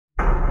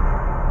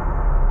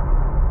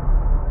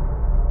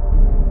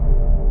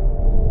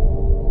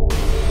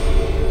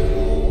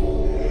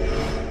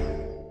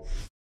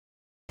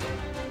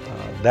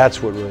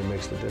That's what really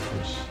makes the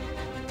difference.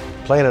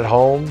 Playing at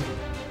home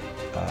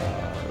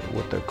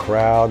with the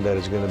crowd that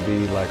is going to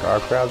be like our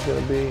crowd's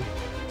going to be,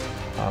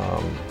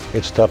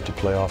 it's tough to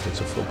play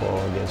offensive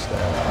football against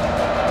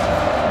that.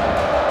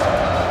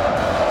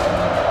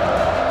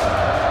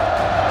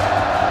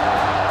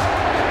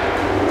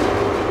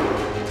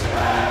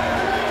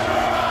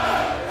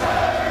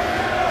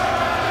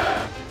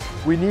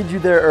 We need you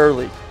there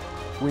early.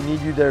 We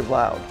need you there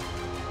loud.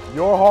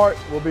 Your heart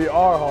will be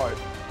our heart.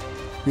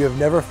 You have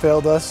never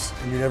failed us,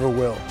 and you never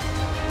will.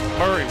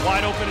 Murray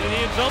wide open in the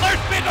end zone. There's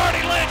Big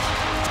Artie Lynch.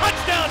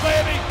 Touchdown,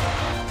 baby.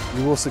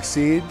 You will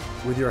succeed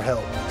with your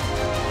help.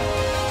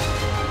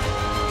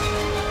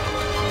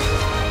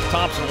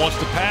 Thompson wants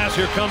to pass.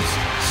 Here comes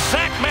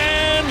sack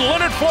man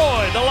Leonard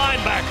Floyd, the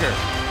linebacker.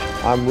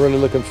 I'm really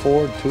looking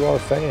forward to our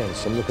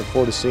fans. I'm looking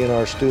forward to seeing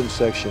our student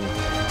section.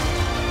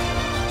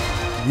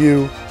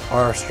 You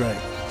are our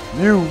strength.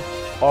 You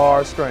are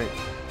our strength.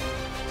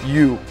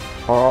 You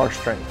are our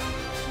strength.